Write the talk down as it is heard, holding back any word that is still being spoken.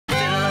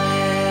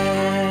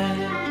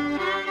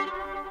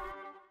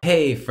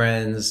Hey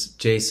friends,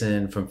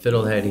 Jason from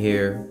FiddleHed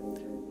here.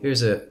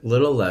 Here's a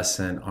little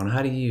lesson on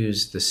how to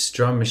use the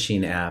Strum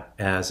Machine app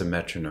as a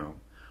metronome.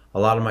 A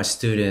lot of my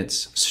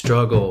students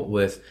struggle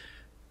with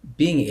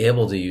being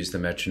able to use the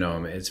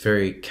metronome. It's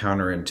very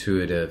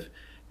counterintuitive,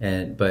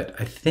 but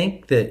I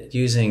think that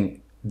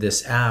using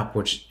this app,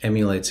 which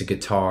emulates a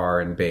guitar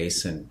and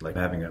bass and like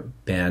having a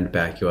band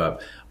back you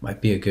up,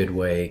 might be a good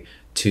way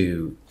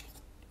to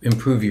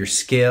improve your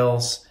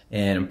scales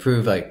and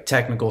improve like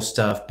technical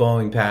stuff,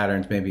 bowing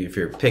patterns. Maybe if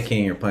you're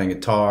picking or playing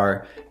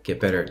guitar,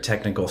 get better at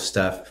technical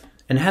stuff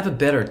and have a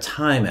better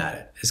time at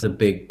it. Is the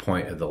big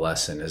point of the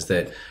lesson, is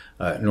that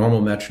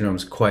normal metronome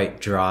is quite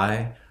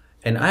dry.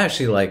 And I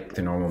actually like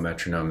the normal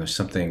metronome. There's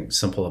something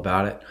simple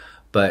about it,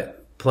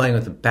 but playing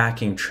with a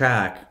backing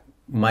track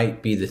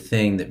might be the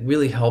thing that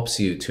really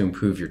helps you to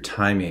improve your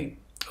timing.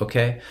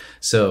 Okay,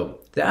 so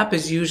the app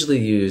is usually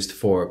used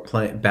for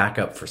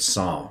backup for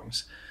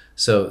songs.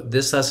 So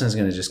this lesson is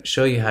going to just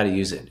show you how to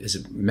use it as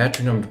a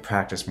metronome to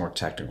practice more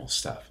technical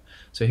stuff.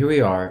 So here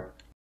we are.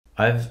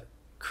 I've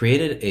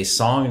created a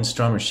song in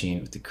Strum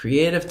Machine with the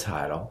creative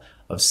title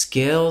of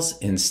Scales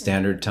in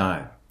Standard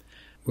Time.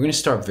 We're going to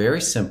start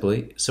very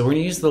simply. So we're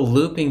going to use the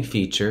looping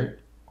feature.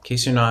 In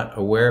case you're not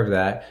aware of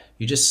that,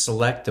 you just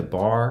select a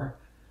bar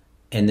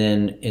and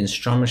then in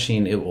Strum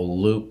Machine it will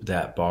loop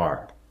that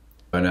bar.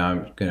 But now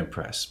I'm going to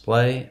press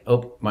play.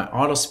 Oh, my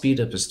auto speed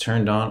up is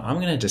turned on. I'm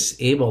going to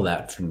disable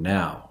that for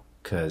now,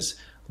 because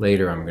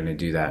later I'm going to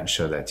do that and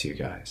show that to you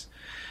guys.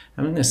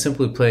 I'm going to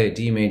simply play a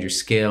D major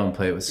scale and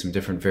play it with some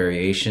different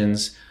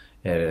variations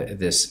at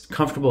this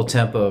comfortable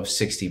tempo of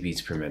 60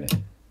 beats per minute.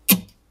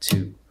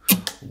 2,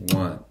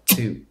 1,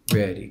 2,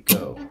 ready,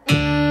 go.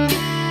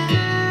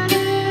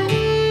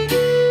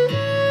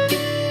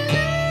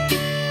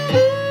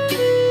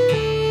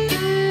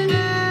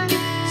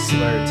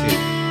 Slur 2.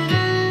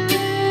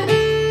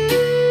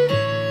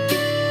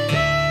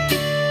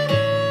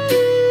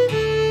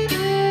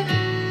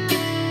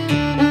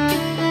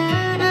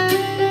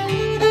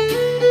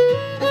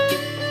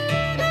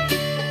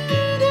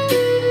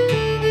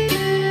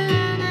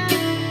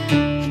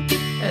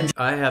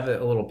 I have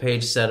a little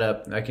page set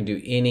up. I can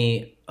do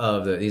any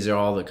of these are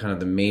all the kind of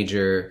the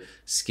major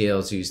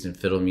scales used in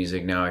fiddle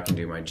music. Now I can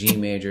do my G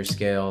major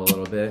scale a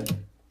little bit.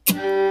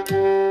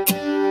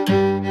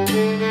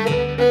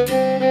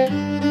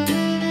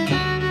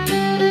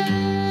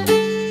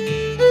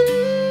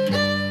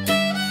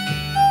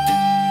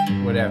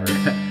 Whatever.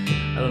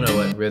 I don't know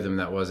what rhythm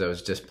that was I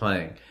was just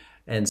playing.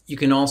 And you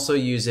can also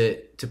use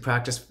it to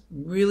practice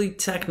really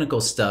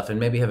technical stuff and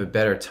maybe have a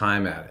better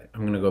time at it.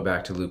 I'm going to go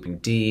back to looping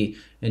D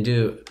and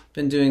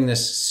been doing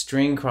this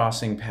string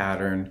crossing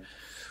pattern,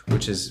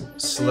 which is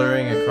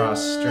slurring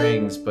across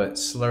strings, but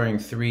slurring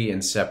 3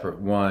 and separate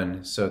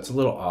 1. So it's a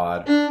little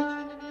odd.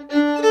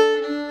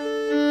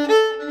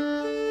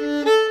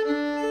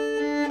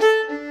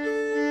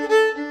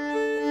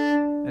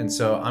 And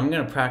so I'm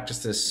going to practice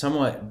this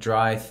somewhat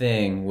dry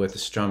thing with the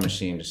Strum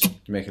Machine just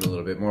to make it a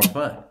little bit more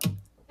fun.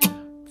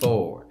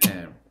 4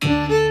 and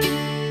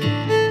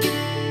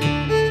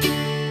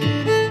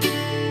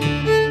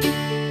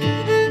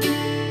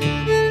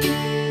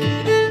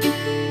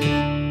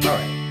all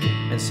right,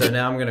 and so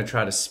now I'm going to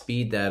try to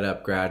speed that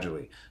up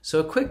gradually. So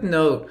a quick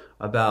note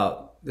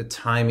about the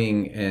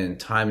timing and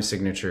time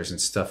signatures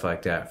and stuff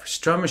like that. For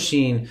Strum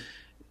Machine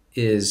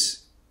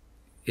is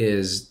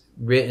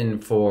written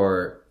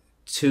for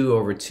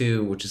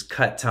 2/2, which is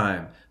cut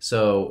time.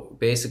 So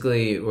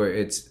basically, where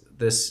it's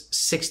this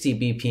 60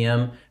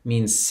 BPM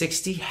means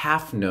 60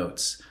 half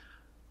notes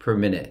per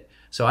minute.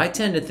 So I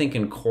tend to think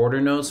in quarter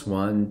notes,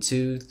 1,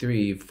 2,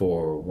 3,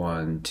 4,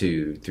 1,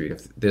 2, 3.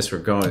 If this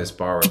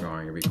bar were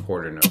going, it'd be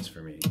quarter notes for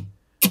me.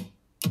 3,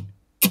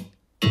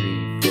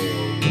 4,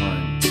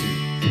 1, 2,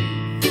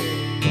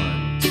 3, 4,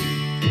 1, 2,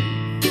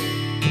 3,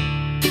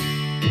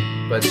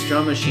 4. But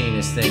Strum Machine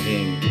is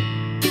thinking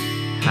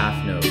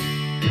half note,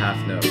 half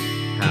note,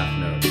 half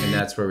note, and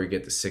that's where we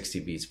get the 60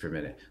 beats per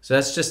minute. So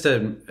that's just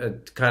a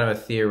kind of a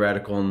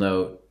theoretical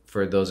note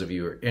for those of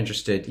you who are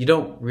interested. You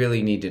don't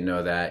really need to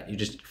know that. You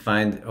just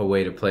find a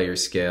way to play your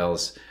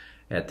scales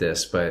at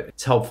this, but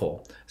it's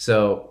helpful.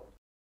 So,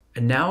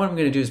 and now what I'm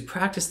going to do is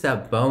practice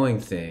that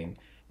bowing thing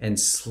and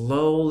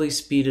slowly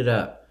speed it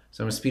up.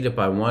 So I'm going to speed it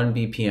by 1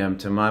 BPM.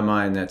 To my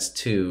mind, that's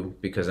 2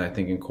 because I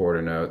think in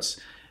quarter notes.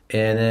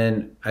 And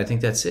then I think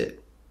that's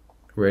it.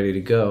 Ready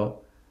to go.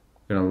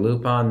 I'm going to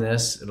loop on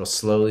this. It'll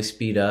slowly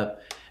speed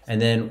up. And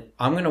then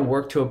I'm going to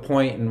work to a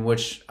point in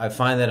which I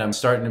find that I'm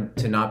starting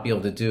to not be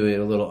able to do it,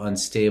 a little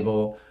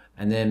unstable.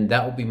 And then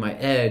that will be my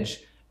edge.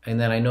 And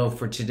then I know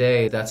for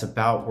today, that's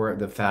about where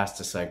the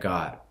fastest I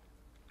got.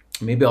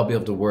 Maybe I'll be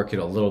able to work it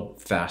a little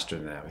faster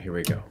than that. Here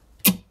we go.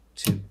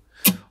 2,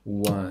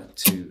 1,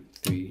 2,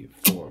 3,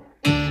 4.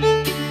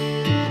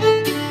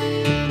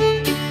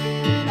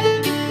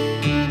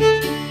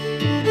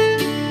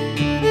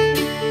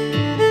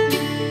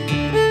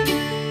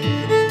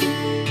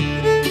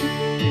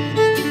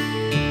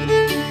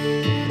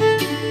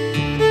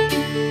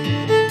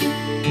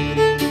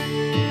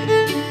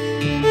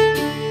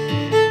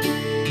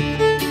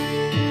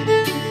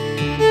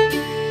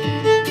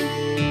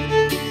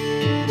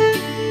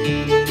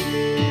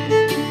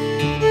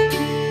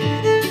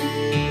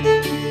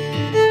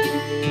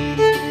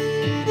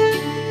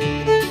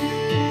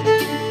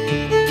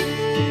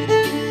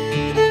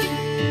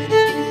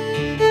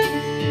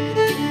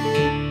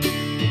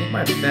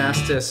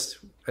 fastest,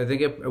 I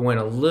think it went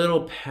a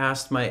little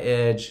past my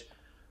edge.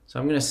 So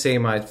I'm gonna say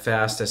my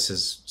fastest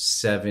is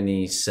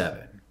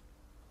 77.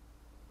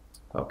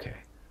 Okay.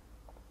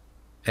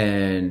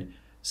 And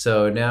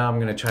so now I'm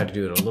gonna try to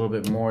do it a little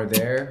bit more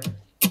there.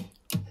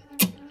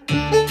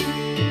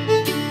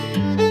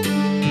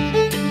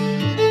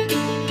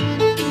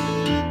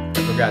 I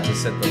forgot to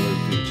set the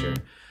loop feature.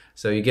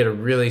 So you get a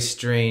really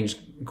strange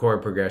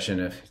chord progression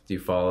if you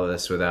follow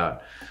this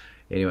without.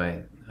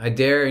 Anyway, I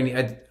dare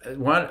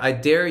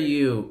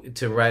you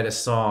to write a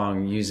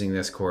song using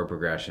this chord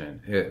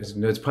progression.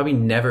 It's probably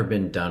never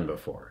been done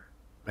before.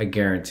 I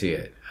guarantee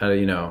it.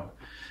 You know,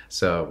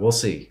 so we'll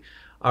see.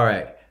 All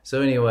right.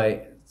 So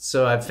anyway,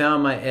 so I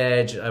found my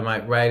edge. I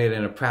might write it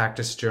in a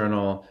practice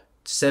journal.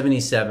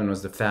 77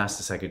 was the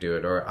fastest I could do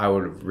it, or I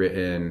would have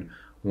written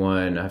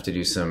I have to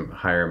do some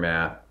higher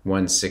math.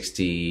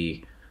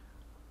 160.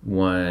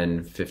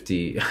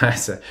 150,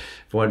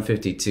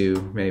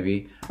 152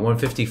 maybe,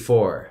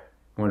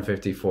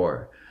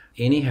 154.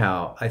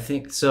 Anyhow, I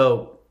think,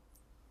 so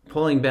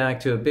pulling back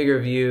to a bigger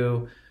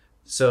view,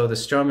 so the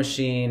Strum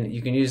machine,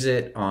 you can use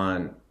it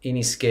on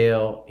any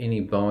scale, any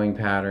bowing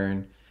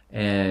pattern,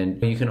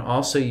 and you can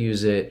also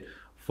use it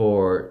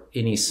for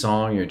any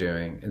song you're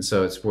doing. And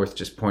so it's worth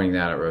just pointing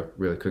that out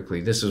really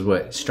quickly. This is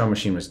what Strum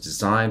machine was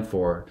designed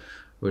for,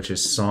 which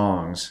is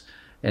songs.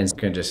 And you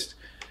can just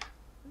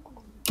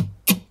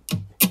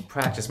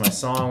practice my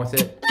song with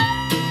it.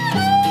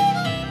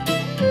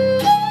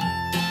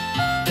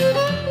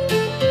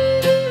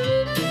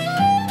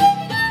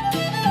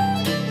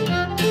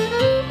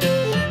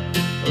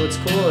 What's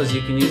cool is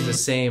you can use the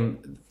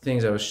same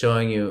things I was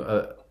showing you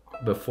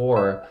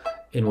before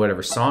in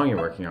whatever song you're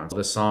working on. So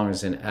this song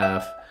is in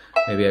F.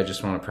 Maybe I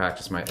just want to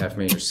practice my F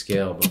major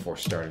scale before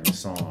starting the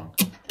song.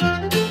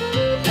 Oh,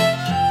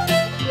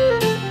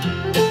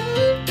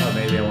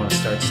 maybe I want to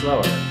start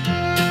slower.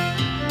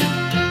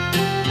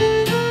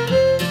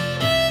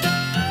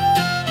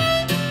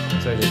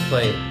 So I just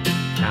play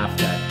half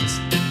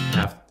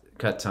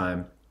cut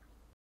time.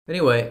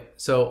 Anyway,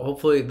 so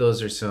hopefully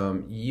those are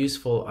some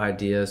useful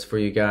ideas for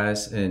you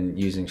guys in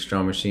using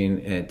Strum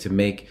machine and to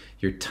make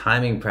your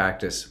timing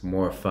practice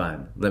more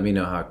fun. Let me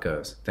know how it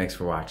goes. Thanks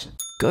for watching.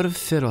 Go to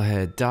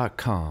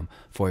FiddleHed.com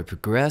for a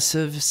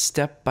progressive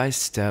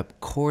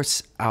step-by-step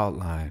course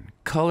outline,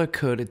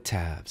 color-coded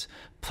tabs,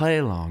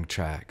 play-along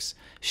tracks,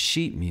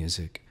 sheet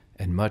music,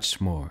 and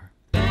much more.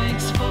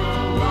 Thanks for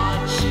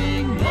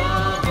watching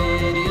the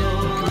video.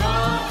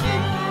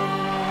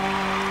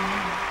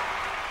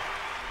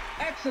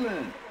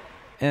 Excellent.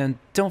 And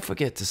don't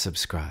forget to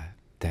subscribe.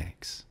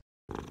 Thanks.